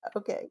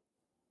Okay.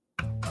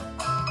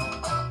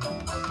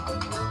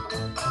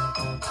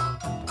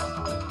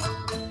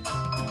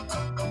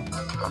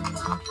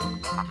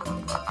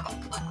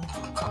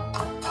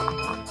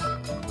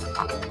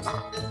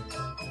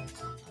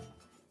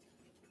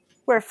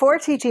 We're 4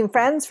 teaching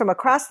friends from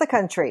across the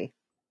country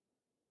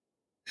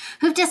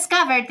who've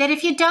discovered that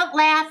if you don't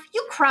laugh,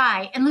 you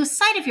cry and lose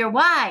sight of your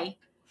why.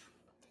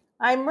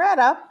 I'm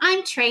Retta.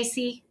 I'm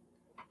Tracy.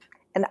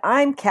 And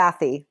I'm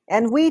Kathy.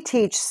 And we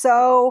teach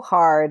so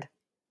hard.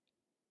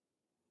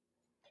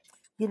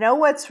 You know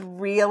what's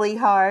really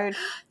hard?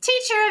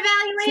 Teacher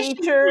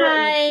evaluation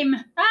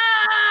time.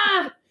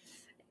 Ah!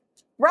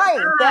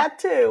 Right, that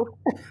too.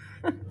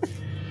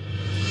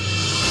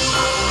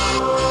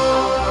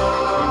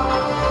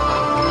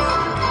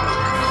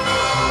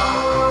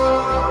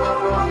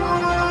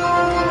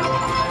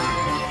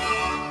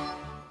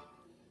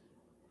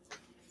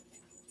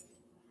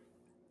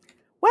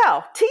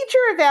 Well, teacher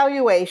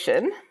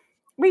evaluation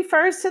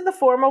refers to the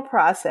formal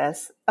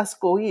process a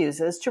school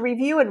uses to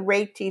review and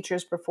rate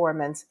teachers'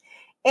 performance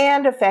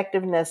and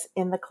effectiveness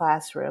in the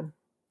classroom.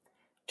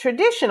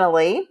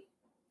 Traditionally,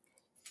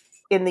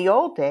 in the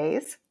old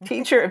days,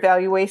 teacher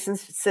evaluation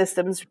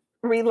systems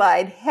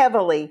relied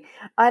heavily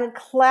on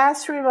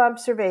classroom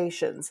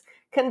observations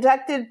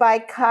conducted by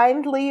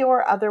kindly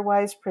or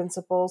otherwise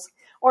principals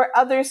or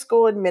other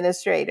school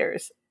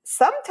administrators.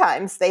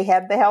 Sometimes they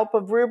had the help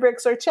of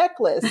rubrics or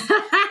checklists,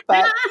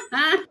 but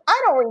I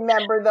don't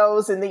remember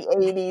those in the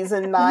 80s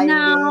and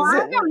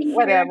 90s and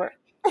whatever.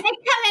 They'd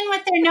come in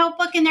with their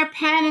notebook and their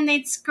pen and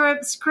they'd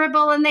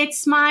scribble and they'd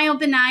smile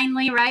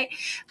benignly, right?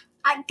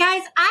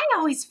 Guys, I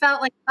always felt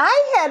like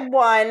I had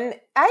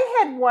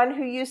one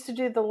who used to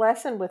do the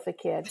lesson with the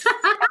kids.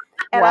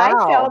 And Wow.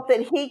 I felt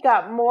that he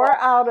got more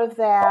out of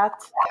that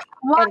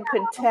and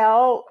could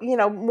tell,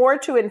 more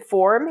to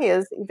inform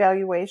his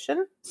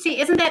evaluation.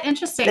 See, isn't that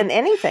interesting? Than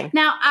anything.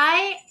 Now,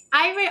 I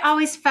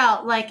always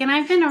felt like, and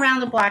I've been around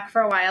the block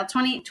for a while,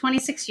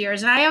 26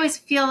 years, and I always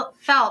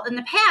felt in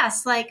the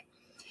past like,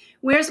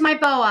 where's my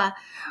boa?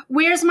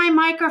 Where's my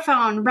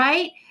microphone,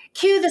 right?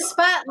 Cue the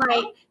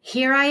spotlight.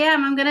 Here I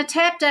am. I'm going to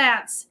tap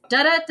dance.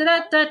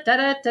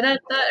 Da-da-da-da-da-da-da-da-da.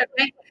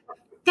 Right?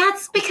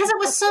 That's because it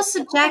was so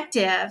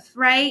subjective,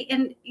 right?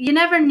 And you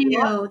never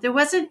knew. There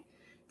wasn't,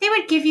 they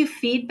would give you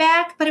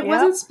feedback, but it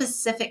wasn't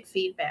specific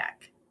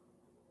feedback.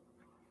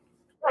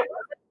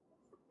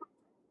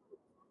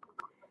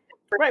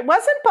 Right.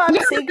 Wasn't Bob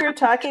Seger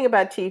talking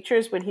about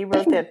teachers when he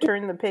wrote that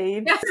Turn the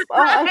Page? That's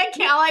right. I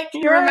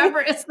can't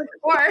remember. It's the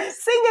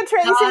chorus. Sing it,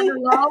 Tracy. On the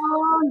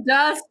long,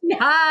 dusty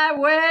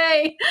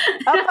highway.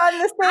 Up on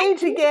the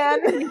stage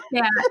again.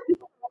 Yeah.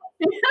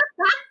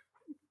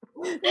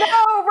 No,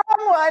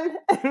 wrong one.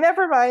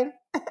 Never mind.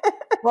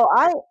 Well,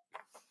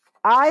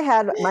 I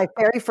had my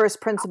very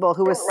first principal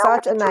who was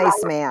such a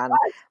nice man,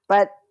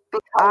 but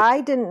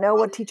I didn't know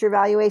what teacher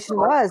evaluation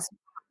was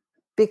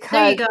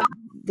because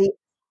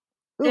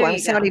I'm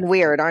sounding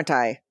weird, aren't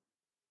I?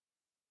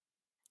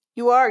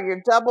 You are.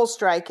 You're double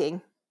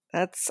striking.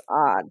 That's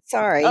odd.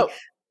 Sorry. Oh.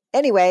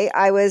 Anyway,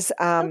 I was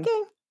at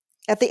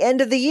the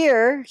end of the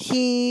year,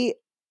 he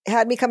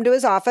had me come to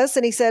his office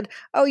and he said,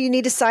 "Oh, you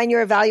need to sign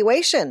your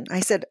evaluation." I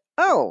said,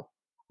 "Oh,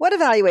 what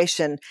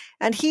evaluation?"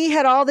 And he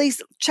had all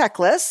these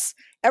checklists.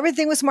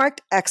 Everything was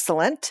marked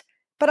excellent,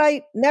 but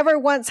I never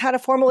once had a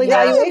formal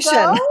evaluation.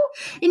 And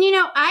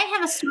I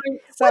have a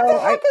story. What the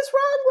heck is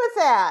wrong with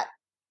that?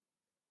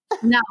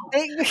 No,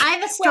 I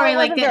have a story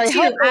like that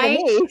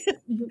too.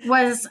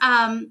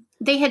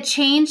 They had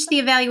changed the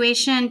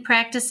evaluation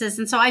practices.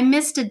 And so I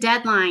missed a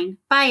deadline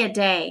by a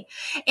day.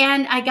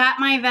 And I got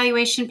my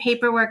evaluation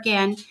paperwork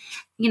in.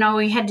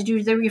 We had to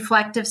do the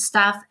reflective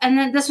stuff. And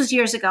then this was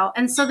years ago.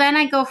 And so then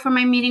I go for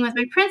my meeting with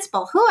my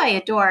principal, who I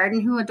adored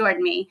and who adored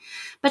me.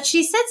 But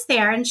she sits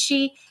there and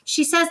she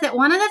says that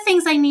one of the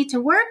things I need to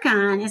work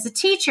on as a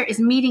teacher is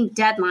meeting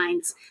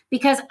deadlines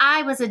because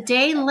I was a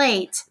day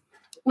late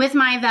with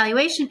my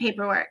evaluation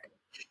paperwork.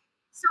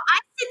 So I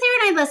sit there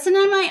and I listen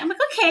and I'm like,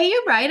 okay,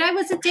 you're right. I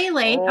was a day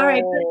late. All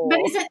right. But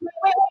is it,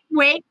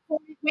 wait for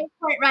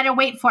it, Retta,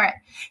 wait for it.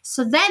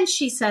 So then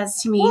she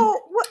says to me,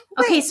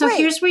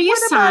 here's where you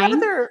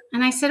sign.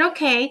 And I said,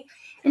 okay.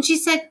 And she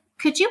said,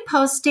 could you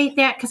post date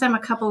that? Because I'm a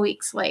couple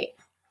weeks late.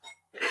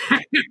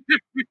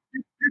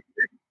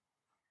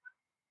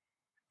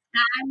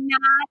 I'm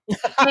not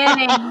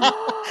kidding.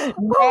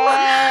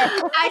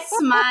 I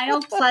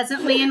smiled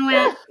pleasantly and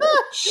went,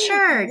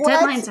 sure,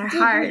 deadlines are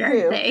hard,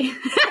 aren't they?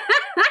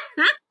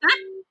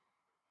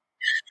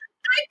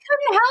 I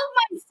couldn't help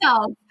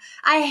myself.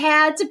 I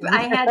had to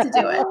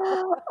do it.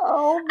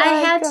 Oh my I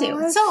had gosh.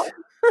 to. So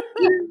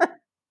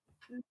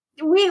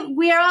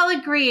we are all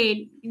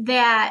agreed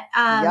that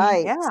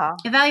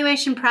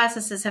evaluation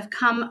processes have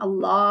come a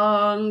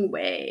long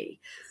way.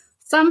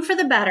 Some for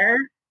the better.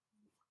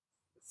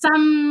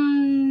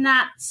 Some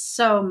not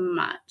so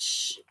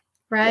much,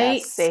 right?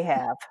 Yes, they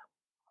have.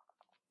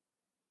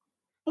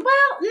 Well,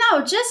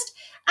 no,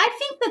 I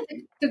think that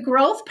the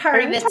growth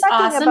part of it's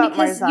awesome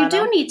because you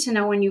do need to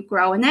know when you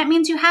grow. And that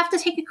means you have to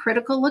take a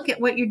critical look at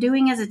what you're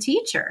doing as a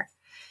teacher.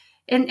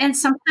 And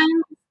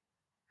sometimes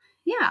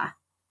Yeah.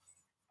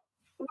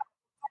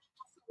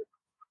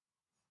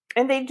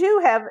 And they do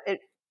have it.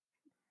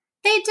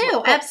 They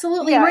do,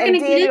 absolutely. Yeah, We're and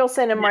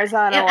Danielson and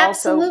Marzano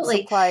also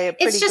supply a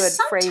pretty good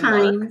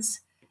framework.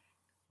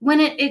 When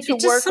it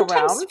just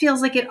sometimes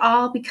feels like it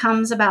all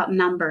becomes about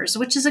numbers,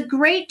 which is a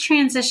great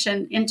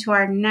transition into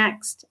our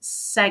next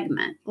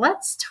segment.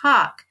 Let's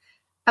talk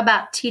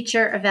about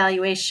teacher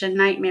evaluation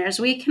nightmares.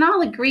 We can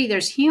all agree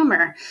there's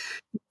humor.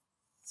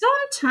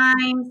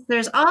 Sometimes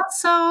there's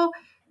also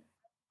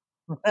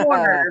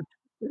horror,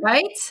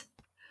 right?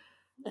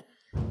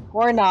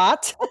 Or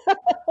not.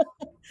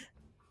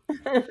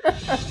 Yep.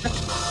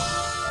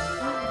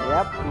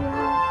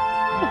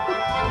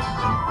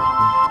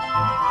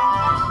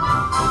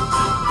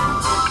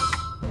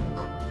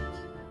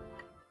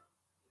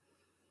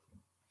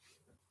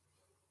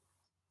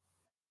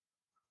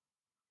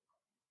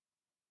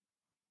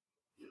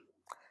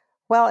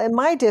 Well, in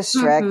my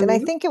district, and I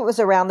think it was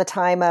around the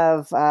time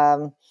of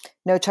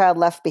No Child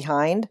Left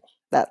Behind,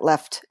 that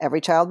left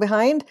every child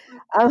behind,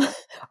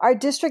 our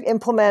district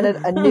implemented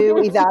a new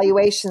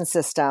evaluation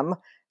system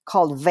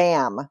called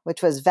VAM,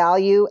 which was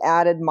Value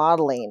Added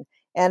Modeling.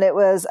 And it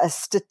was a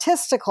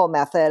statistical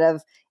method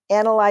of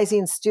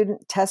analyzing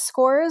student test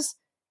scores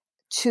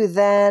to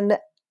then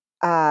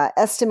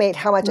estimate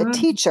how much a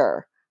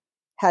teacher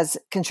has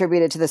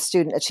contributed to the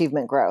student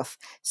achievement growth.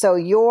 So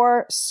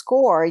your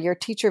score, your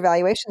teacher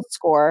evaluation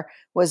score,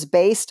 was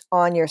based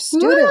on your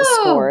student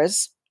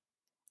scores,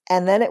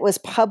 and then it was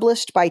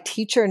published by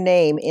teacher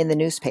name in the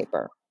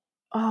newspaper.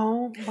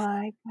 Oh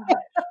my God.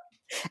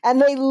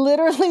 And they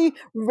literally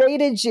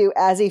rated you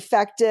as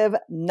effective,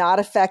 not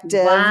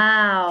effective.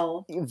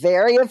 Wow.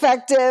 Very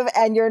effective,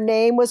 and your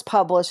name was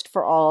published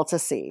for all to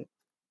see.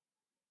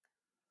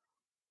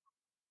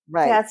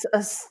 Right. That's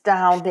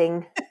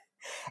astounding.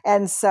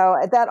 And so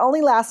that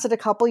only lasted a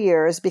couple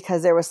years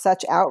because there was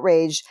such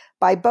outrage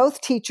by both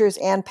teachers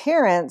and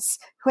parents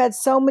who had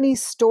so many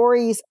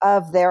stories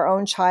of their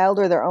own child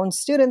or their own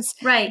students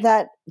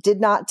that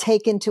did not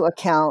take into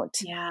account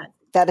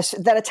that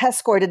a test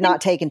score did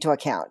not take into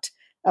account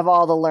of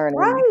all the learning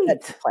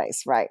that took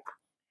place. Right.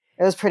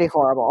 It was pretty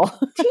horrible.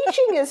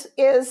 Teaching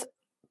is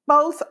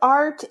both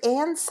art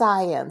and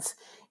science.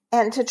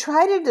 And to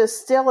try to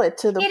distill it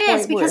to the point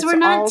is because we're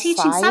not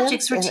teaching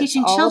subjects, we're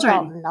teaching children.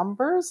 About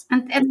numbers.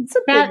 And it's a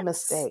big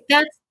mistake.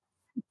 That's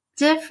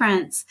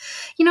difference.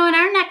 In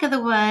our neck of the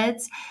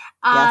woods,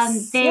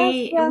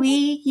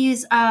 we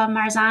use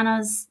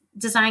Marzano's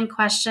design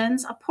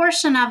questions. A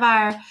portion of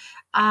our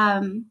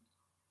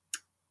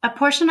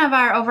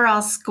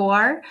overall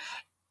score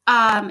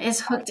is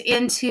hooked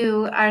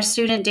into our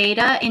student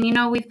data,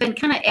 and we've been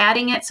kind of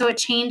adding it so it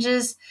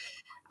changes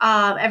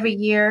every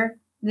year.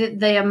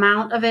 The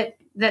amount of it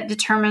that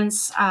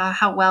determines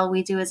how well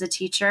we do as a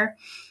teacher,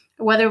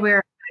 whether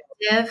we're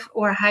effective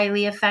or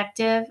highly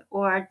effective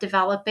or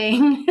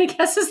developing, I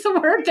guess is the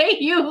word they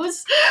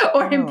use,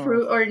 or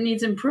improve or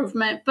needs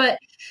improvement. But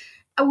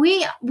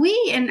we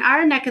in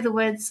our neck of the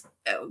woods,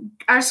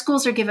 our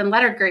schools are given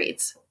letter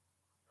grades.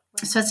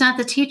 So it's not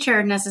the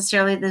teacher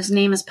necessarily whose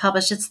name is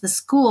published, it's the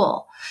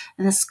school.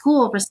 And the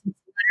school receives a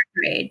letter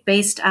grade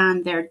based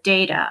on their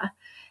data.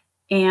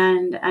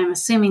 And I'm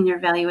assuming their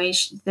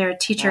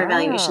teacher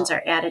evaluations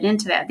are added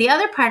into that. The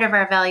other part of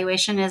our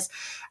evaluation is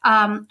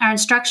our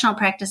instructional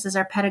practices,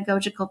 our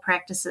pedagogical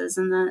practices,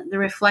 and the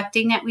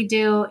reflecting that we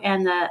do,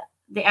 and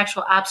the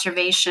actual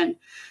observation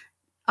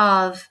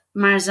of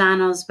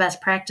Marzano's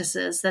best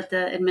practices that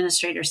the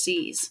administrator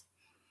sees.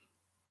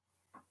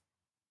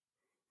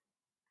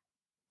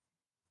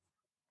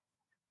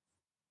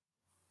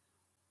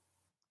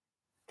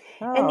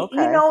 And,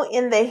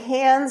 in the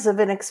hands of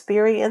an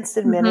experienced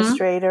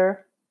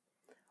administrator,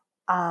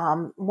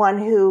 one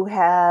who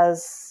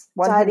knows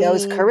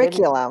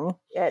curriculum.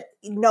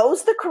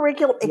 Knows the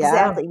curriculum,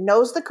 exactly.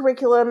 Knows the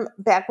curriculum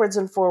backwards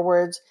and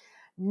forwards,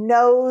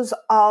 knows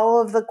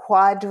all of the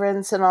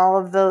quadrants and all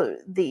of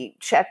the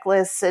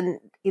checklists and,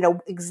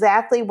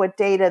 exactly what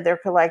data they're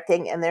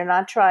collecting. And they're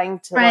not trying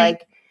to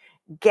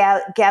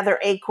gather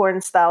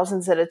acorns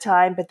thousands at a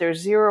time, but they're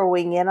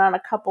zeroing in on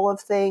a couple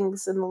of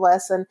things in the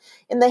lesson.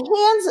 In the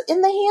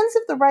hands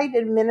of the right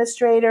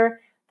administrator,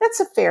 that's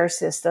a fair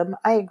system.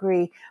 I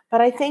agree.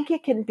 But I think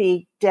it can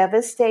be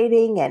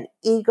devastating and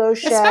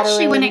ego-shattering.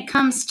 Especially when it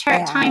comes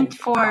time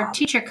for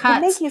teacher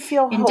cuts make you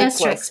feel in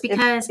districts,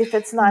 because if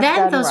it's not then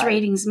done those right.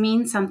 ratings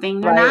mean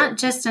something. They're not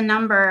just a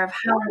number of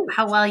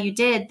how well you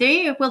did.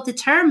 They will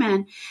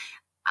determine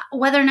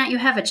whether or not you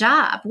have a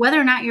job, whether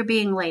or not you're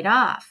being laid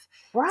off.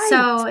 Right.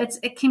 So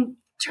it can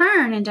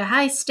turn into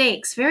high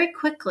stakes very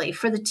quickly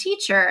for the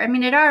teacher. I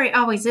mean, it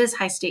always is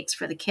high stakes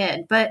for the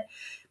kid, but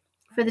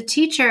for the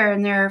teacher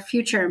and their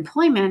future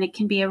employment, it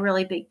can be a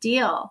really big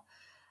deal.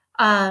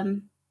 Yeah.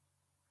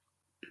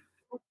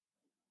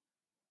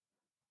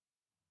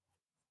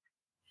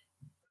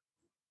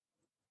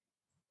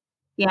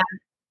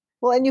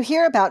 Well, and you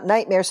hear about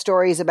nightmare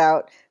stories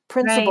about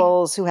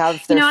principals who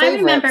have their favorites, I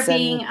remember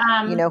being,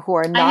 who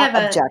are not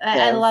objective.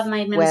 I love my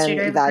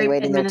administrator, when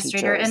evaluating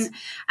administrator, their teachers.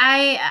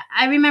 and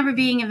I remember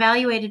being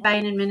evaluated by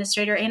an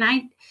administrator, and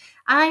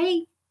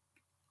I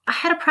I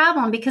had a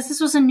problem because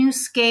this was a new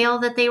scale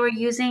that they were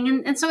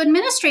using. And so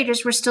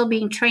administrators were still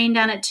being trained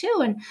on it too.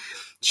 And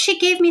she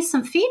gave me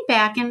some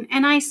feedback, and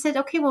I said,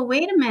 okay, well,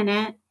 wait a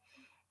minute.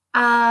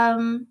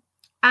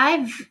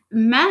 I've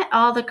met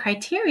all the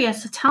criteria,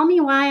 so tell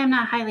me why I'm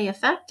not highly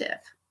effective.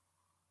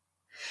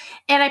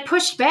 And I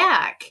pushed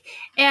back.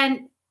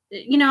 And,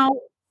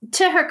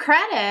 to her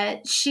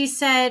credit, she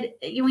said,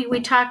 we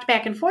talked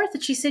back and forth,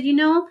 and she said,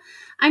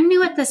 I'm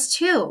new at this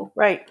too.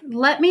 Right.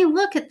 Let me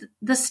look at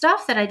the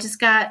stuff that I just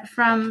got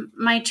from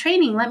my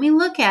training. Let me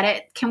look at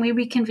it. Can we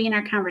reconvene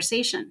our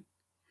conversation?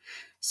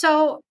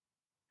 So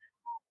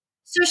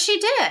she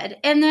did.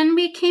 And then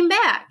we came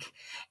back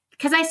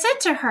because I said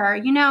to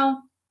her,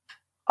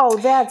 oh,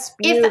 that's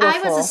beautiful. If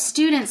I was a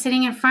student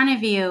sitting in front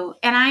of you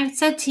and I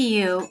said to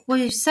you, well,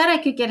 you said I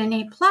could get an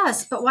A+,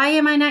 but why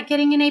am I not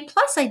getting an A+?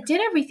 I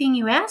did everything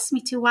you asked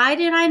me to. Why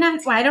don't I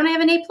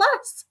have an A+?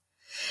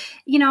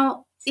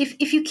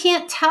 If you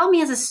can't tell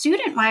me as a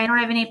student why I don't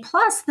have an A+,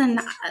 then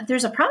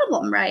there's a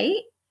problem, right?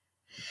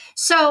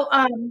 So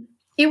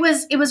it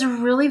was a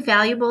really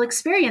valuable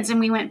experience. And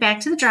we went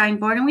back to the drawing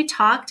board and we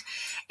talked.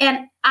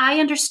 And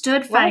I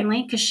understood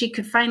finally, because she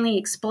could finally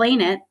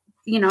explain it.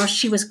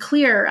 She was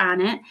clear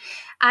on it.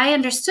 I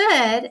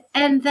understood.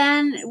 And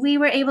then we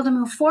were able to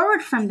move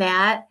forward from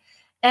that.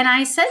 And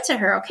I said to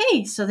her,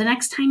 okay, so the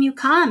next time you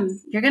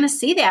come, you're going to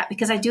see that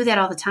because I do that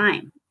all the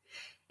time.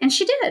 And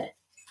she did.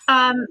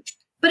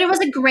 But it was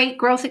a great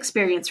growth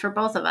experience for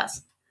both of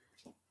us.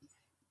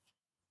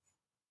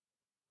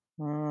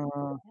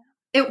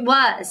 It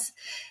was.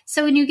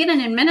 So when you get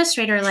an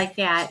administrator like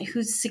that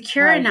who's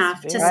secure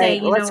enough to say,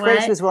 you know what?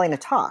 Great she was willing to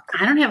talk.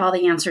 I don't have all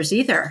the answers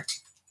either.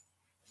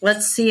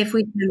 Let's see if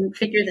we can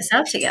figure this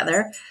out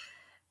together.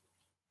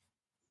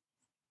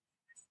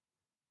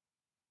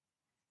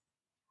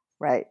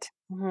 Right.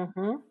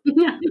 Mm-hmm.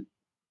 Yeah.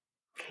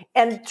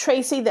 And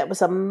Tracy, that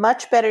was a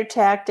much better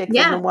tactic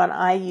than the one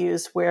I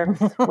used, where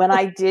when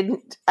I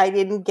didn't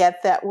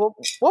get that. Well,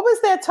 what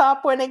was that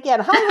top one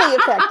again? Highly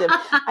effective.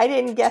 I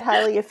didn't get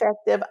highly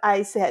effective.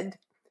 I said,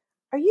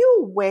 "Are you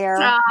aware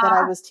that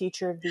I was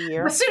Teacher of the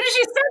Year?" As soon as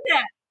you said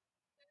that,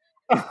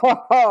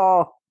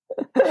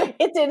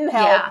 it didn't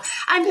help. Yeah,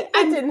 it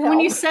didn't help. When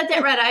you said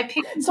that, Retta, I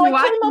picked. So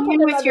I came up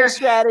with your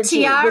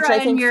strategy, tiara which I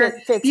think and your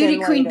fits beauty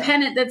in queen later.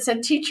 pennant that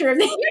said Teacher of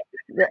the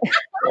Year.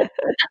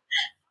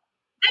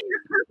 And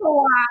your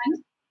purple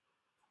one.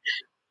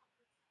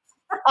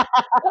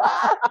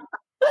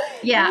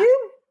 Yeah.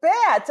 You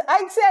bet.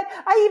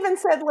 I even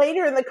said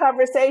later in the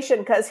conversation,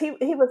 because he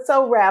was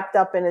so wrapped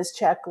up in his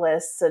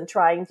checklists and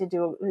trying to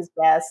do his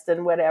best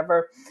and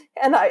whatever.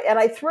 And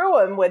I threw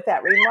him with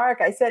that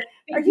remark. I said,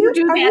 Are you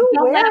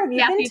aware? Have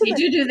you been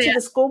to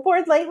the school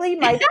board lately?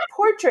 My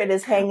portrait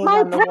is hanging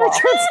on the wall. My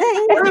portrait's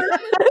hanging.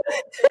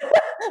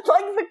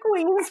 Like the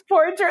Queen's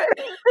portrait.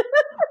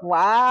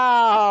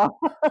 Wow.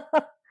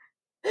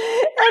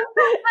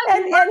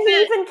 And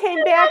he even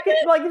came back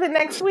like the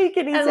next week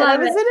and he said, I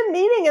was in a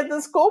meeting at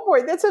the school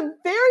board. That's a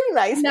very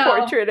nice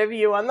portrait of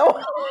you on the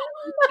wall.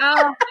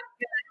 Oh,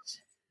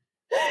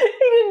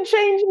 he didn't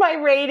change my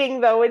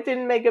rating, though. It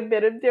didn't make a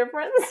bit of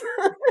difference.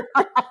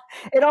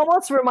 It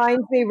almost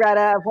reminds me,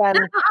 Retta, of when,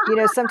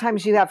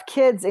 sometimes you have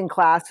kids in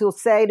class who'll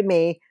say to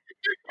me,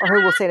 or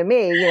who will say to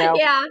me,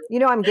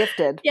 I'm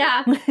gifted.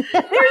 Yeah. There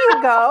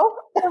you go.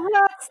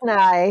 That's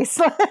nice.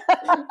 Nice.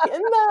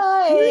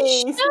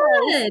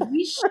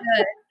 We should.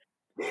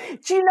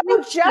 Do you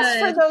know, just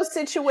for those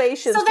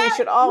situations, we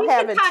should all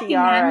have a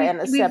tiara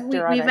and a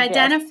scepter on our desk. We've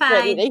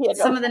identified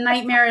some of the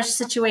nightmarish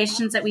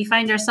situations that we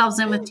find ourselves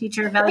in with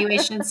teacher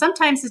evaluation.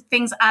 Sometimes it's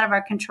things out of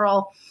our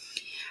control.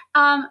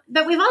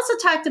 But we've also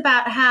talked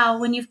about how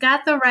when you've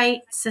got the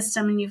right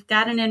system and you've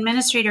got an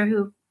administrator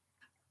who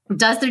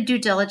does their due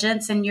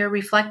diligence and you're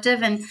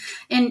reflective and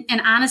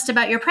honest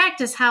about your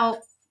practice,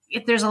 how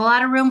if there's a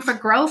lot of room for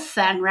growth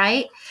then,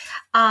 right?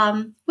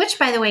 Which,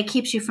 by the way,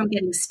 keeps you from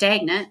getting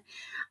stagnant.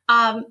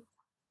 But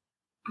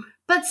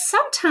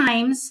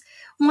sometimes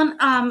when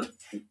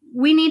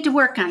we need to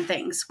work on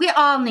things, we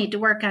all need to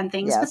work on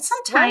things, but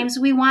sometimes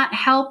we want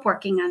help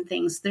working on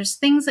things. There's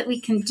things that we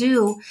can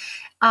do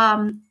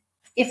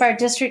if our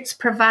districts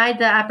provide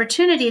the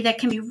opportunity that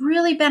can be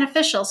really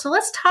beneficial. So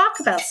let's talk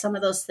about some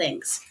of those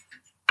things.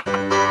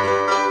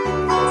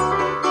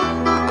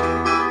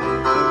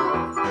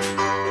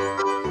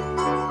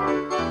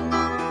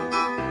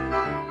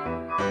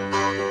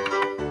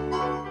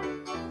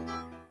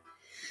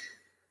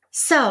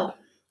 So,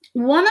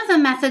 one of the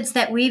methods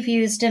that we've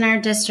used in our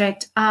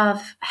district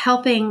of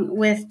helping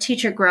with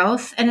teacher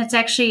growth, and it's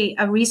actually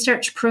a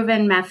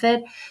research-proven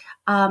method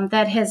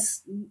that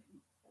has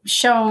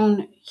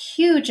shown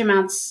huge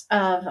amounts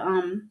of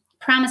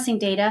promising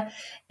data,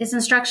 is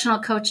instructional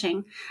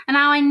coaching. And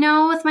now I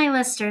know with my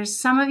listeners,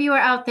 some of you are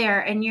out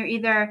there and you're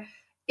either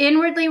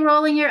inwardly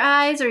rolling your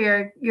eyes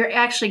or you're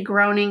actually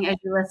groaning as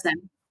you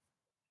listen.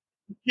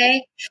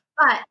 Okay?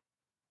 But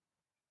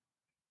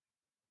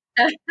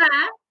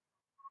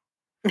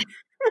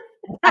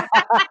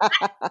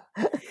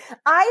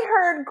I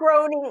heard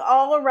groaning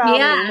all around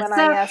me when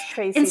I asked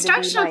Tracy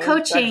instructional to be my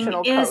coaching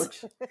instructional is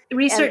coach.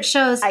 Research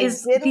shows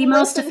is the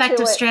most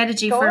effective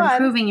strategy for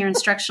improving your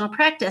instructional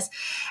practice.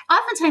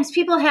 Oftentimes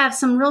people have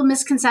some real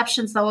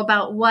misconceptions though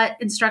about what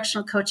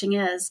instructional coaching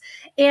is.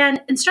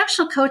 And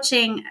instructional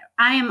coaching,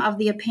 I am of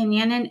the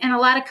opinion, and a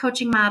lot of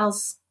coaching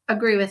models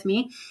agree with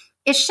me,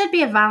 it should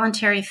be a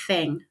voluntary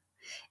thing.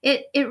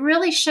 It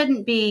really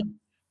shouldn't be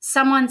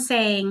someone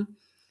saying,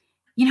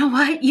 you know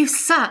what, you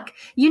suck.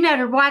 You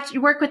never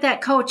work with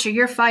that coach or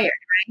you're fired,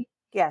 right?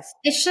 Yes.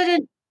 It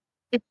shouldn't.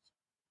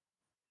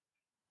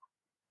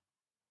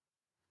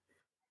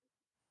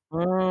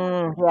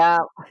 Yeah.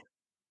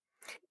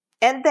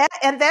 And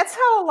that's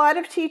how a lot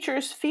of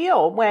teachers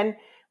feel when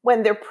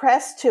they're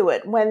pressed to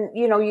it, when,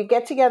 you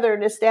get together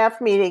in a staff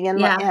meeting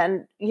and,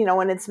 and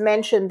it's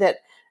mentioned that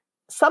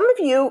some of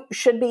you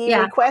should be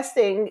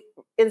requesting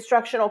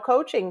instructional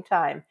coaching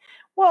time.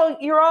 Well,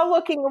 you're all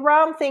looking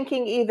around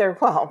thinking either,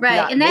 well,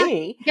 not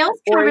me. Those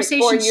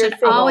conversations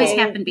should always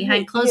happen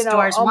behind closed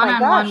doors,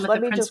 one-on-one with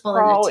the principal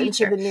and the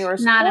teacher,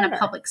 not in a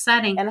public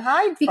setting. And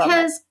hide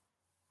because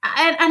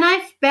and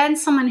I've been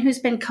someone who's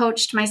been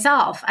coached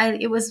myself.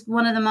 It was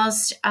one of the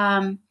most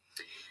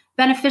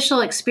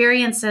beneficial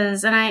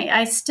experiences, and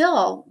I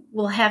still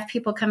will have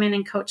people come in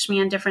and coach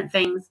me on different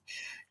things.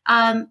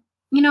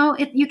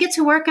 You get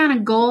to work on a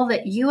goal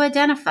that you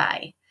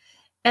identify,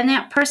 and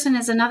that person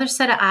is another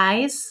set of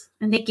eyes,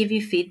 and they give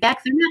you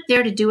feedback. They're not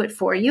there to do it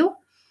for you.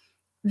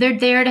 They're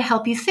there to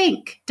help you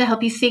think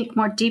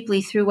more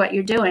deeply through what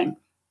you're doing.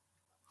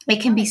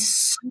 It can be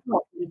so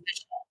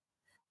beneficial.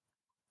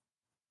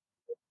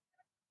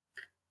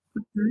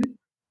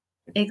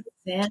 Mm-hmm.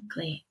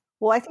 Exactly.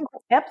 Well, I think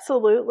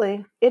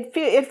absolutely.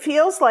 It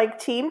feels like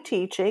team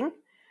teaching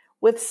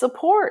with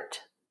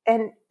support.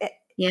 And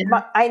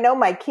I know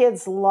my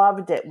kids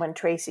loved it when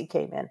Tracy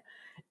came in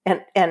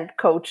and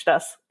coached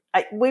us.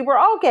 We were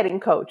all getting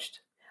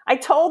coached. I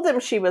told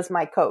them she was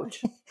my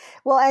coach.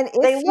 Well, and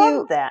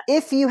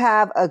if you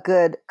have a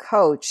good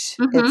coach,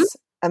 it's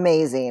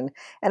amazing.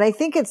 And I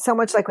think it's so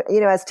much like,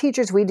 as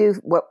teachers, we do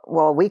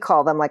what we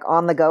call them like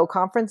on the go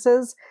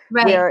conferences,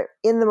 where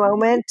in the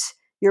moment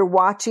you're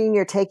watching,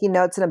 you're taking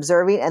notes and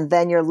observing, and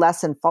then your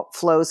lesson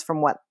flows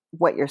from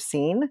what you're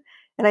seeing.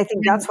 And I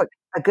think that's what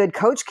a good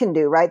coach can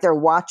do, right? They're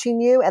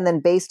watching you, and then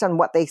based on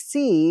what they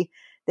see,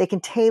 they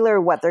can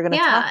tailor what they're going to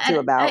talk to you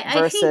about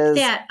versus,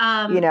 that,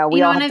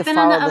 we all have to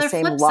follow the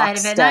same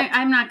lockstep.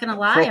 I'm not going to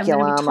lie. I'm going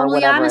to be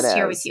totally honest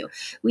here with you.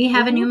 We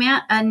have a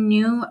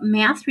new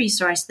math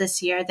resource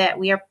this year that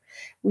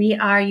we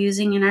are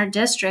using in our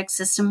district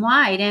system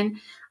wide, and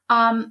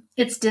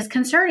it's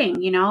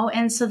disconcerting,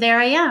 and so there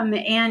I am,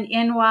 and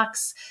in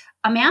walks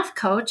a math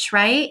coach,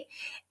 right?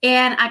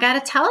 And I got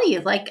to tell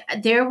you,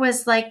 there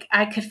was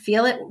I could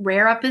feel it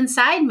rear up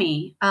inside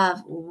me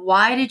of,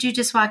 why did you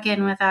just walk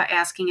in without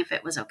asking if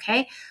it was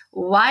okay?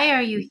 Why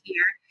are you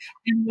here?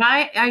 And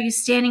why are you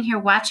standing here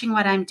watching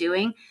what I'm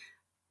doing?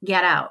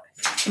 Get out.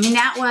 I mean,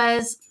 that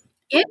was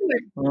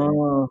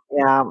inward.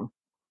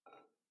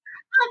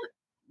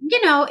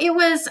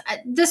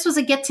 This was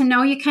a get to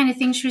know you kind of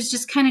thing. She was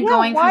just kind of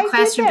going from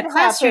classroom to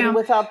classroom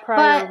without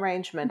prior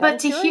arrangement. But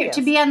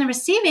to be on the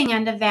receiving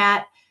end of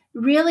that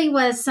really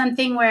was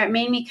something where it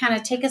made me kind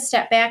of take a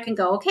step back and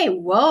go, okay,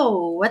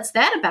 whoa, what's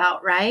that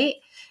about, right?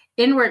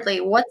 Inwardly,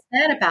 what's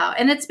that about?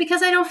 And it's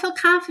because I don't feel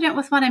confident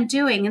with what I'm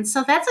doing. And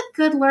so that's a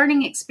good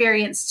learning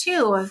experience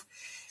too of,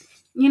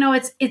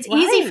 it's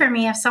easy for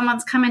me if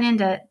someone's coming in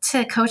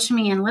to coach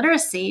me in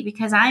literacy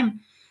because I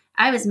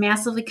was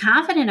massively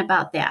confident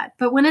about that.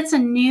 But when it's a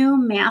new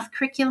math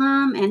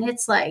curriculum and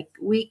it's like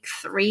week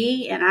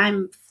 3 and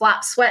I'm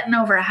flop sweating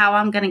over how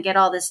I'm going to get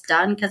all this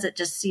done because it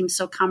just seems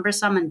so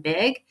cumbersome and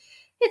big,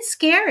 it's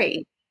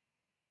scary.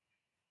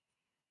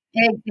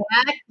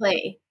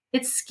 Exactly.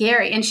 It's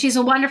scary. And she's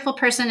a wonderful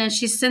person, and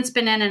she's since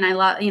been in, and I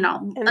love, and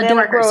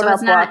adore her. So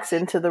it's not walks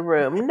into the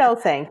room. No,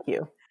 thank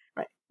you.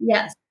 Right.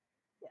 Yes.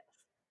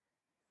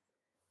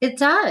 It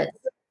does.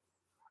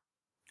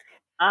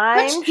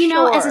 I'm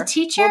sure. As a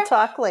teacher, we'll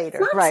talk later.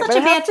 It's not such a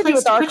bad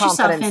place to put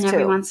yourself in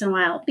every once in a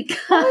while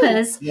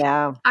because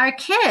our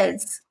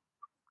kids.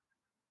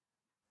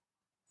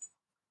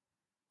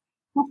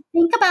 Well,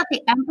 think about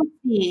the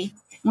empathy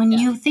when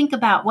you think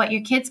about what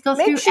your kids go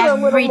through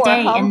every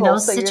day in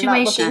those situations. You're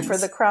not looking for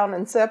the crown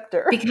and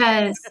scepter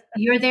because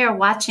you're there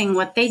watching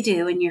what they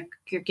do, and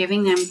you're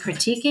giving them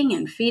critiquing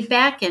and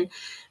feedback, and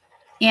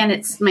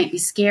it might be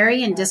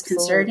scary and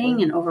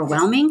disconcerting and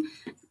overwhelming.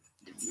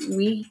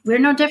 We're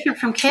no different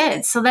from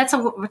kids. So that's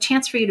a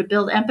chance for you to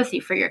build empathy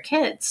for your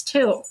kids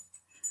too.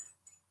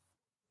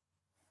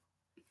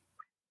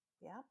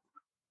 Yeah.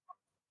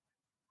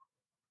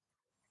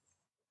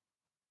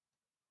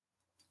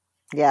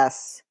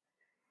 Yes.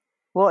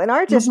 Well, in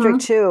our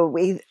district too,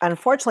 we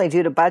unfortunately,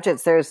 due to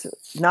budgets, there's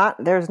not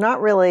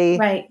really,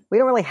 we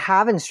don't really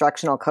have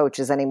instructional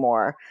coaches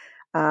anymore.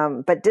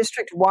 But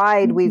district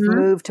wide, we've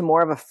moved to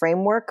more of a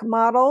framework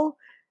model.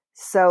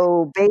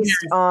 So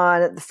based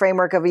on the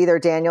framework of either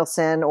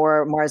Danielson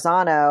or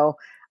Marzano,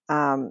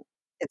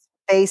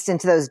 based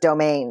into those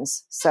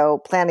domains. So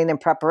planning and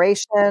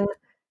preparation,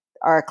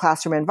 our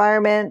classroom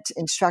environment,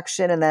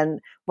 instruction, and then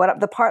what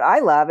the part I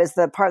love is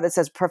the part that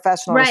says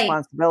professional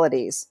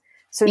responsibilities.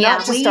 So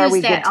not just are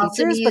we good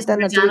teachers, but then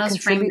do we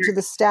contribute to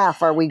the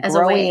staff? Are we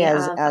growing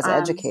as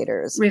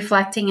educators?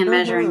 Reflecting and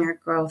measuring our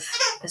growth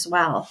as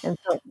well. And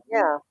so,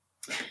 yeah.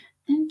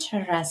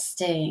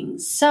 Interesting.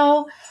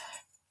 So,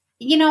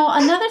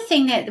 another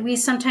thing that we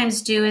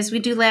sometimes do is we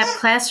do lab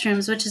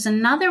classrooms, which is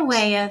another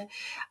way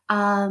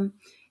of,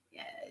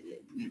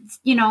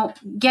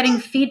 getting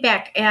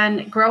feedback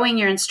and growing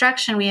your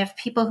instruction. We have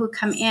people who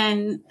come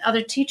in,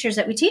 other teachers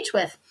that we teach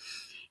with,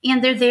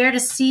 and they're there to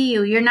see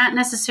you. You're not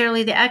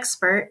necessarily the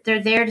expert.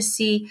 They're there to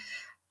see,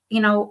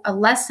 a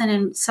lesson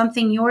in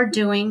something you're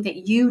doing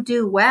that you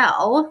do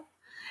well.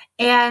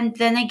 And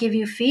then they give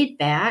you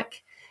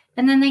feedback.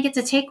 And then they get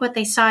to take what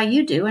they saw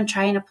you do and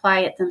try and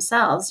apply it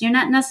themselves. You're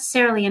not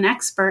necessarily an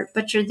expert,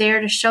 but you're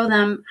there to show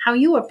them how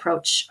you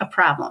approach a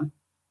problem.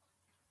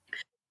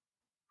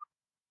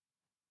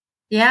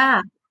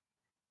 Yeah.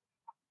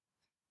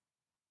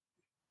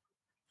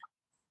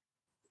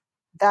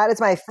 That is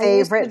my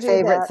favorite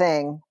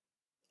thing.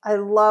 I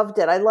loved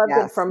it. I loved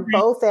it from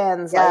both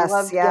ends. I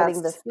loved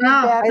getting the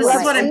feedback. This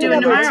is what I'm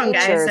doing tomorrow,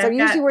 guys.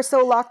 Usually we're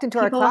so locked into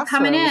our classrooms.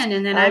 People coming in,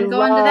 and then I'm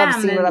going to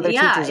them. Seeing what other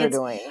teachers are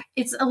doing.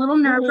 It's a little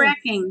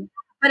nerve-wracking,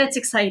 but it's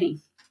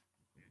exciting.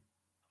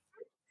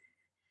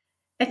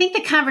 I think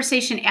the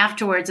conversation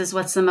afterwards is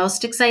what's the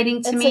most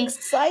exciting to me.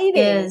 Exciting.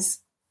 Is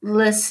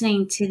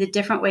listening to the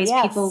different ways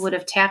people would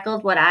have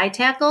tackled what I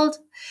tackled,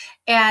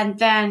 and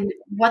then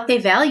what they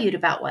valued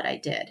about what I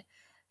did.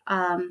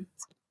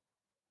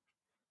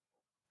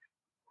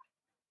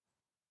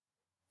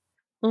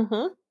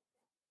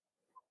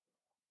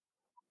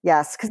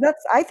 Yes, because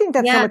I think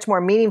that's so much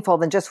more meaningful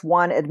than just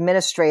one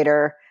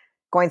administrator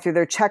going through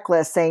their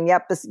checklist saying,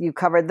 yep, you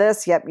covered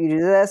this, yep, you do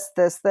this,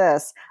 this,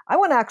 this. I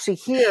want to actually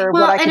hear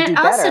what I can do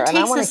better. And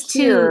I want to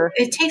hear,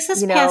 it takes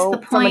us past the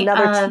point from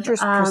another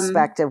teacher's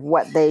perspective,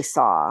 what they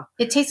saw.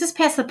 It takes us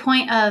past the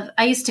point of,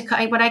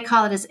 what I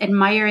call it is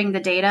admiring the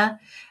data,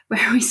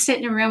 where we sit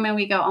in a room and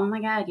we go, oh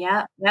my God,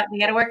 yeah, we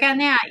got to work on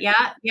that.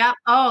 Yeah.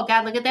 Oh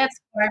God, look at that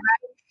score.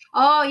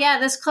 Oh yeah,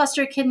 this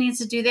cluster kid needs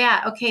to do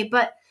that. Okay.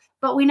 But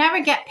we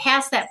never get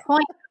past that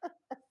point.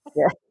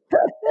 Yeah.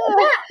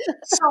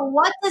 So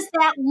what does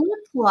that look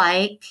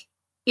like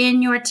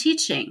in your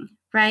teaching,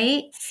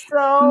 right?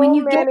 So when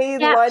you many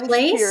get lunch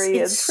place,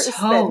 periods, it's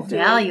so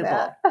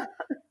valuable.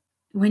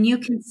 When you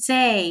can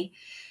say,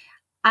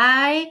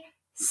 I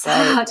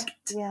sucked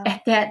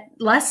at that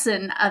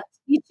lesson of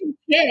teaching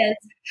kids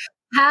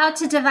how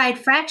to divide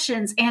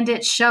fractions, and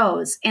it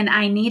shows, and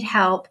I need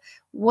help.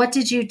 What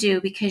did you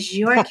do? Because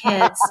your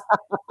kids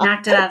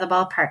knocked it out of the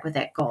ballpark with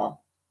that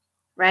goal,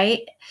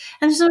 right?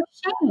 And there's no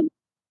shame.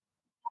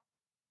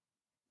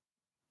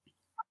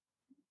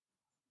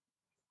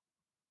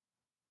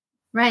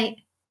 Right.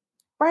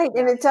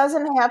 And it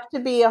doesn't have to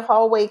be a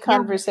hallway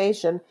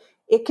conversation.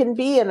 It can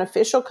be an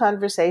official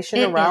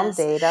conversation around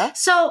data.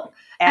 So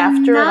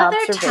after another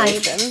an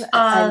observation,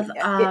 type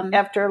of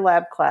after a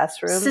lab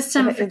classroom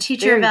system for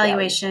teacher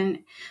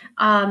evaluation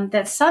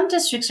that some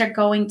districts are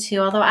going to,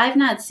 although I've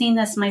not seen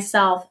this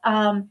myself.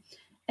 I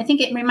think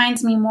it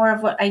reminds me more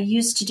of what I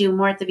used to do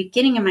more at the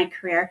beginning of my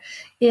career,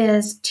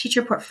 is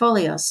teacher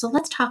portfolios. So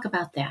let's talk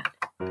about that.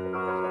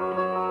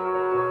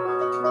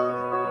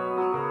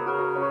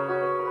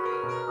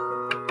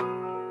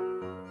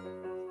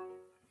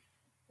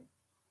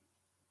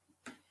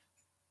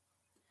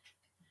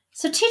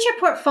 So teacher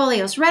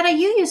portfolios, Retta,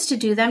 you used to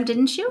do them,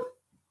 didn't you?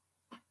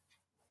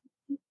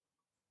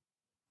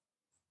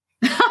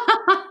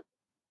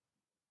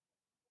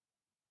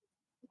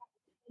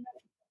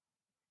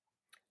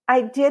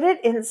 I did it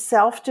in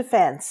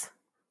self-defense.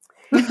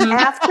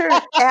 After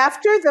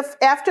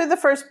the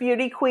first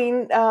Beauty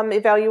Queen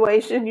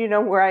evaluation,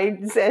 where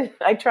I said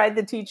I tried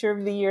the Teacher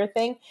of the Year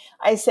thing,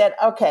 I said,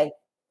 okay,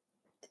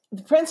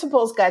 the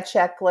principal's got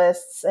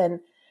checklists and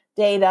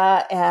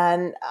data,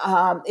 and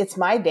it's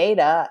my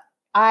data.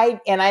 I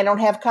don't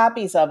have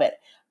copies of it.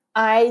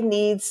 I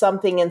need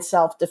something in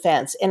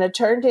self-defense. And it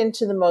turned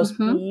into the most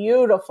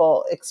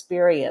beautiful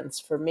experience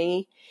for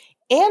me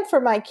and for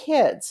my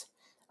kids.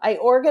 I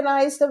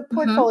organized a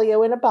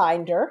portfolio in a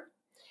binder,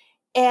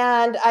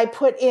 and I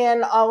put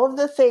in all of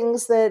the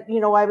things that,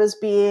 I was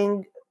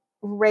being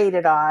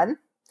rated on,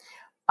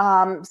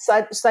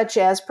 such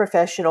as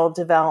professional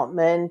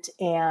development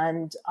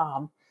and,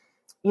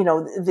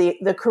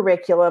 the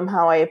curriculum,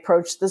 how I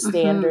approach the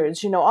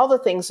standards, all the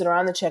things that are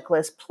on the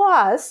checklist,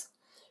 plus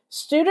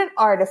student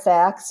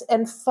artifacts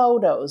and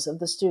photos of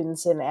the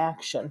students in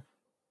action.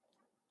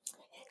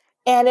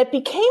 And it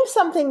became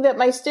something that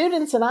my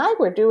students and I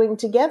were doing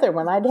together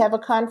when I'd have a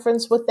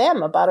conference with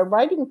them about a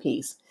writing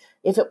piece.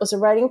 If it was a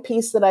writing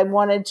piece that I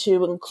wanted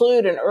to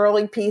include an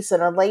early piece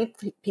and a late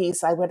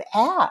piece, I would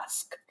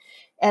ask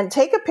and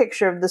take a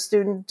picture of the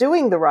student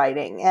doing the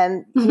writing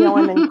and,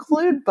 and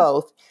include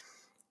both.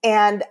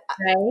 And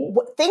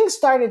things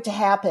started to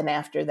happen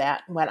after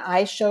that when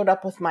I showed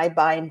up with my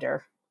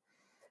binder.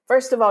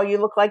 First of all, you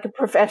look like a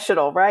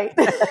professional, right?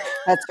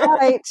 That's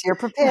right. You're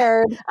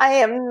prepared. I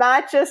am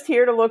not just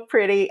here to look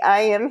pretty.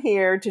 I am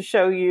here to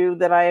show you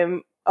that I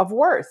am of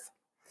worth.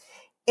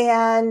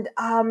 And,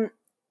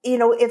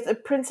 if the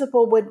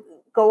principal would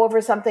go over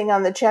something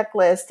on the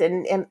checklist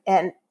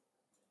and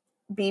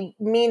be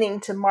meaning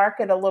to mark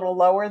it a little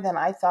lower than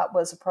I thought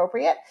was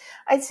appropriate,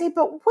 I'd say,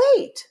 but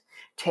wait,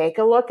 take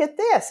a look at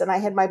this. And I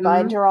had my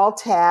binder all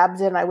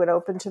tabbed, and I would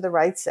open to the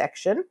right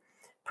section,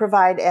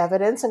 provide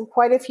evidence, and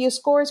quite a few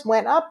scores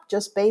went up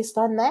just based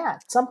on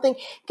that. Something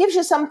gives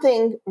you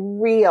something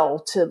real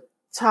to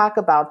talk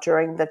about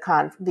during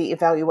the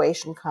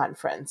evaluation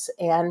conference,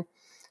 and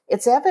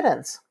it's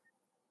evidence.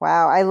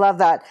 Wow, I love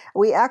that.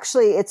 We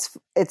actually,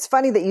 it's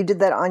funny that you did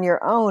that on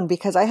your own,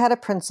 because I had a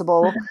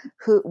principal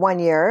who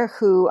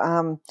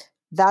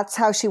that's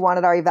how she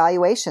wanted our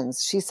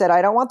evaluations. She said,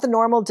 I don't want the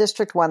normal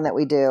district one that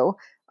we do.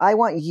 I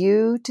want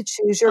you to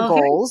choose your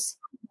goals,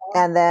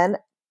 and then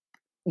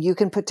you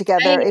can put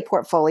together a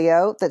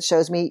portfolio that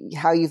shows me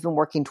how you've been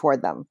working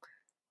toward them.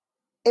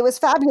 It was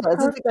fabulous.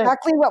 Perfect. It's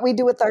exactly what we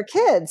do with our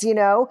kids,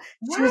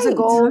 choose a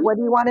goal. What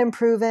do you want to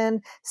improve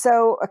in?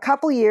 So a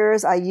couple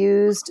years I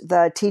used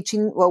the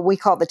we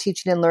call it the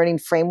teaching and learning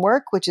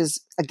framework, which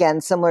is again,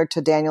 similar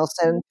to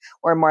Danielson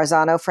or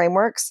Marzano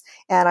frameworks.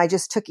 And I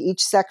just took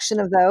each section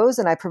of those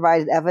and I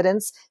provided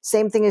evidence.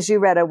 Same thing as you,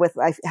 Retta,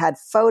 I had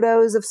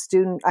photos of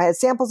I had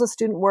samples of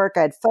student work.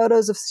 I had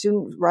photos of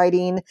student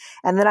writing.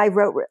 And then I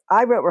wrote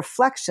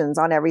reflections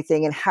on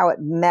everything and how it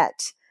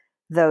met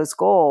those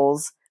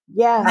goals.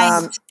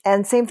 Yes.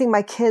 And same thing,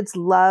 my kids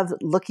love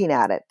looking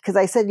at it, because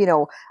I said,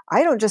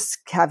 I don't just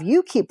have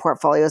you keep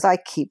portfolios. I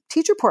keep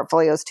teacher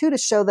portfolios too, to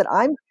show that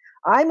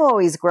I'm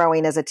always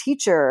growing as a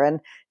teacher.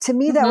 And to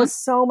me, that was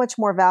so much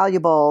more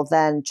valuable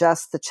than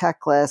just the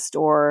checklist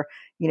or,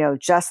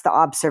 just the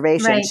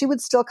observation. Right. She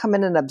would still come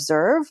in and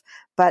observe,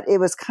 but it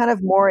was kind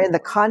of more in the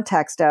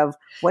context of,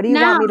 what do you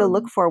want me to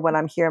look for when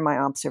I'm here in my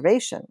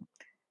observation?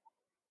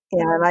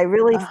 And I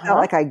really felt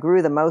like I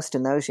grew the most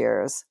in those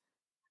years.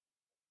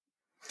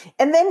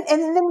 And then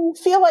you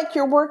feel like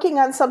you're working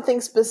on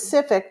something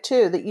specific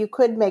too, that you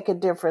could make a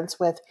difference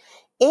with.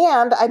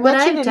 And I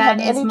bet you didn't have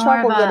any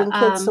trouble getting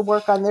kids to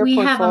work on their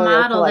portfolio. We have a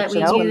model that we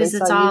use.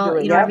 It's all,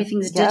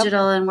 everything's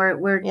digital, and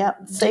we're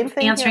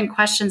answering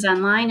questions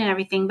online and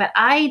everything. But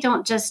I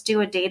don't just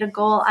do a data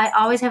goal. I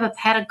always have a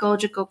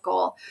pedagogical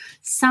goal,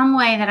 some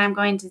way that I'm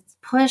going to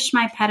push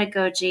my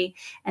pedagogy.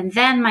 And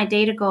then my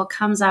data goal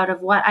comes out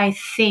of what I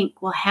think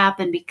will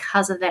happen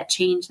because of that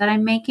change that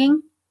I'm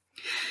making.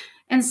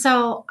 And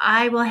so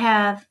I will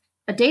have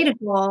a data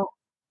goal,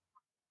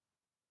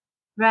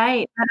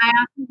 right? But I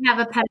also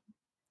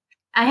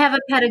have a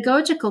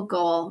pedagogical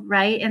goal,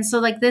 right? And so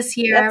like this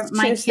year,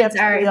 my kids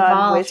are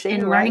involved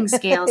in learning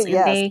scales, and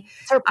they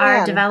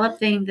are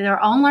developing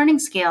their own learning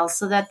scales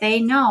so that they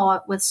know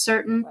with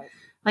certain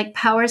like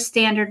power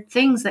standard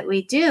things that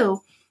we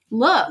do.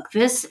 Look,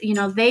 this,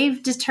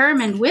 they've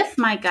determined with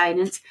my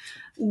guidance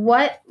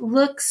what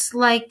looks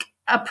like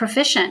a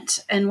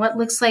proficient and what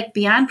looks like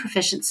beyond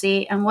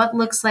proficiency and what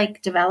looks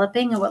like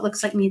developing and what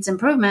looks like needs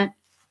improvement.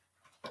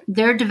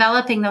 They're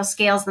developing those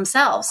scales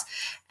themselves.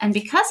 And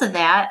because of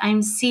that,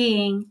 I'm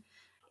seeing,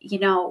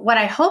 what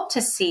I hope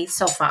to see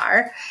so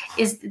far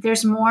is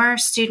there's more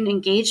student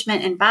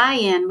engagement and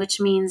buy-in, which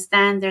means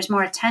then there's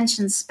more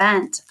attention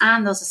spent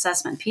on those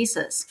assessment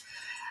pieces.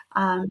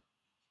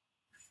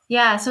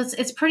 So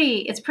it's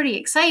pretty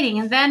exciting.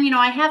 And then,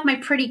 I have my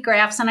pretty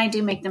graphs, and I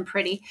do make them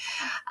pretty.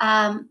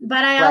 But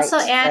I also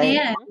add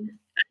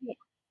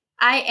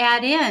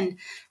in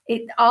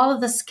all of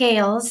the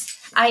scales.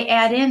 I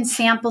add in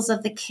samples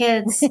of the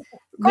kids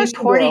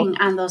reporting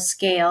on those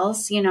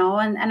scales,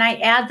 and I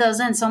add those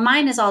in. So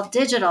mine is all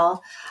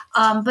digital,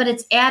 but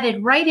it's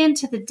added right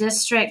into the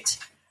district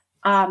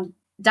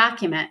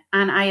document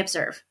on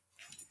iObserve.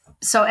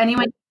 So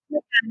anyone can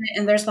click on it,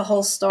 and there's the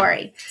whole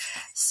story.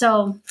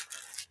 So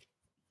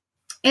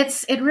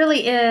it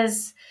really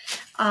is.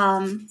 It's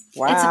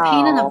a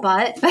pain in the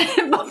butt,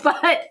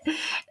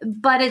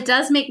 but it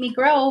does make me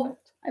grow.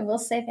 I will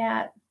say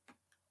that.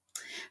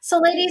 So,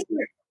 ladies,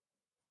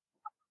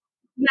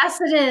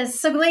 yes, it is.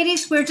 So,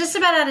 ladies, we're just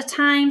about out of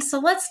time. So,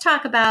 let's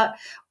talk about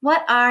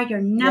what are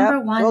your number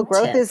one tips.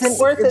 Growth isn't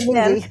worth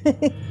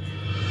it.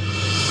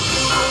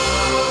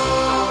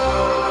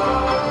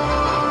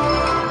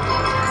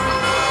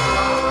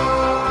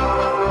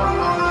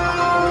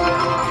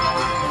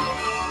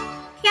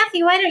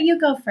 Kathy, why don't you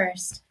go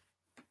first?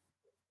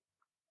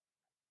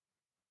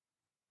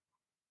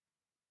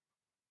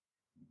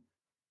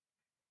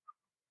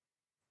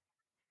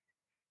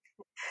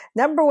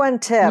 Number one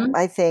tip,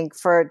 I think,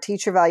 for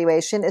teacher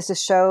evaluation is to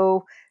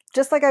show,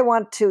 just like I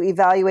want to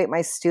evaluate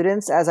my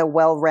students as a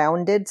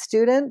well-rounded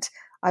student,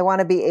 I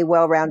want to be a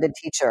well-rounded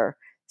teacher.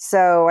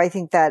 So I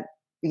think that,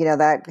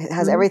 that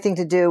has everything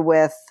to do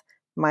with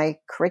my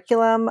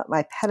curriculum,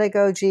 my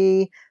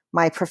pedagogy,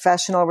 my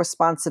professional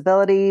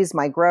responsibilities,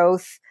 my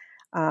growth.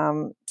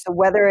 So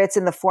whether it's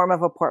in the form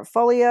of a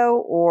portfolio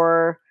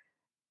or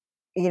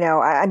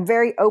I'm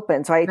very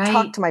open. So I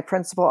talk to my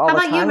principal all the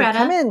time. How about you, Retta?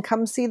 Come in,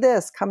 come see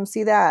this, come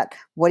see that.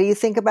 What do you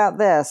think about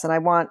this? And I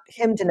want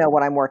him to know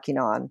what I'm working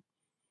on.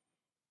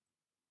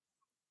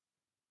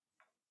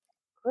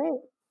 Great.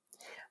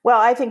 Well,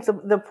 I think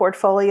the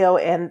portfolio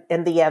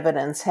and the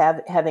evidence,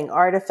 having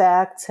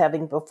artifacts,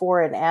 having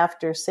before and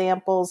after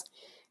samples,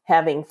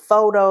 having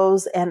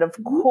photos, and of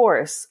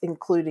course,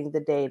 including the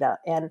data.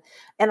 And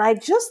I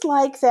just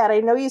like that.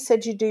 I know you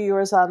said you do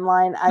yours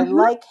online. I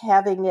like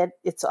having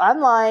it's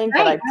online,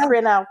 but I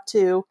print out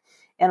too.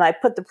 And I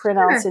put the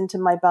printouts into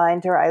my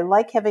binder. I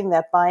like having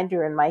that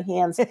binder in my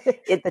hands.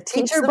 It the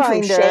keeps teacher them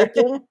from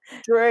shaking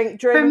during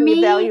the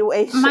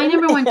evaluation. My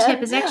number one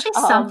tip is actually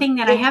something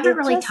that I haven't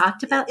really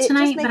talked about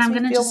tonight, but I'm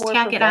going to just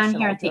tack it on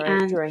here at the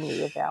end. During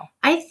the eval.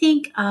 I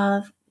think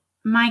of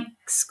my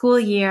school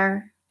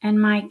year and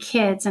my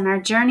kids and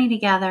our journey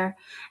together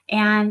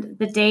and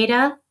the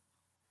data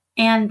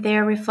and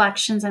their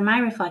reflections and my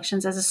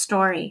reflections as a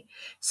story.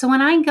 So when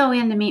I go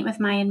in to meet with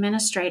my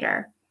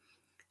administrator,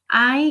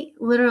 I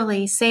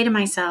literally say to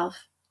myself,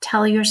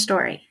 tell your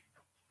story.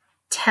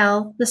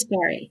 Tell the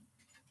story.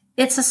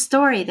 It's a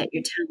story that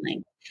you're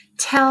telling.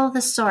 Tell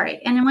the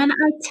story. And when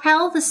I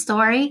tell the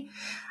story,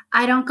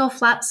 I don't go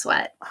flop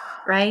sweat,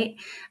 right?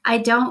 I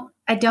don't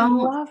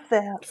love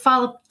that.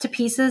 Fall to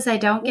pieces. I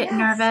don't get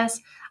nervous.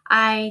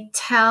 I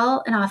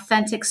tell an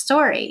authentic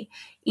story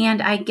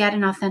and I get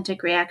an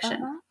authentic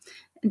reaction.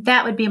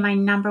 That would be my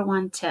number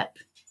one tip.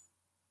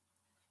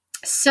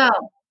 So,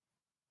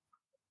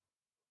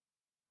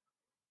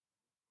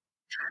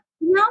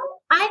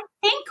 I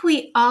think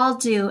we all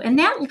do. And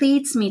that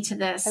leads me to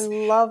this. I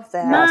love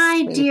that.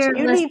 My dear listeners,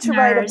 you need to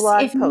write a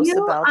blog post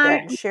about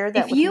that and share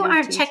that with you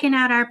aren't checking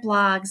out our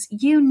blogs,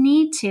 you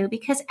need to,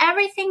 because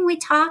everything we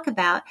talk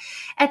about,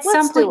 at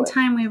some point in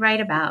time we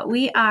write about.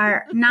 We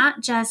are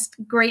not just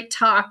great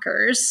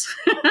talkers.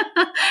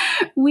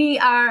 We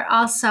are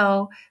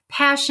also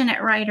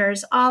passionate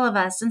writers, all of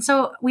us. And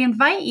so we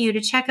invite you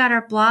to check out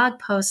our blog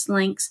post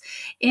links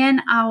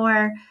in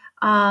our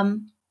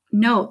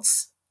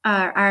notes.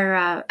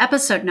 Our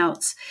episode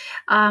notes.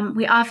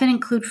 We often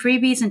include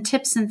freebies and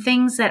tips and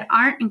things that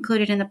aren't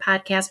included in the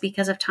podcast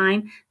because of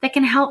time that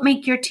can help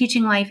make your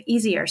teaching life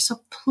easier.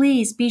 So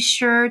please be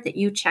sure that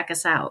you check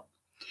us out.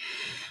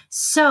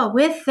 So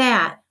with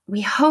that,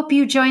 we hope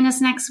you join us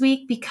next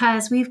week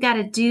because we've got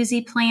a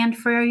doozy planned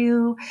for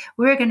you.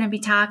 We're going to be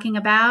talking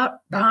about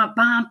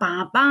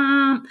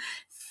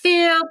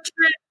field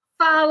trip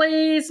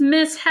follies,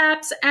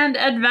 mishaps, and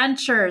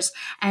adventures.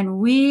 And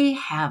we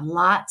have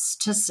lots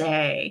to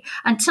say.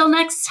 Until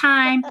next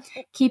time,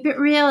 keep it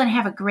real and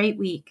have a great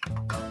week.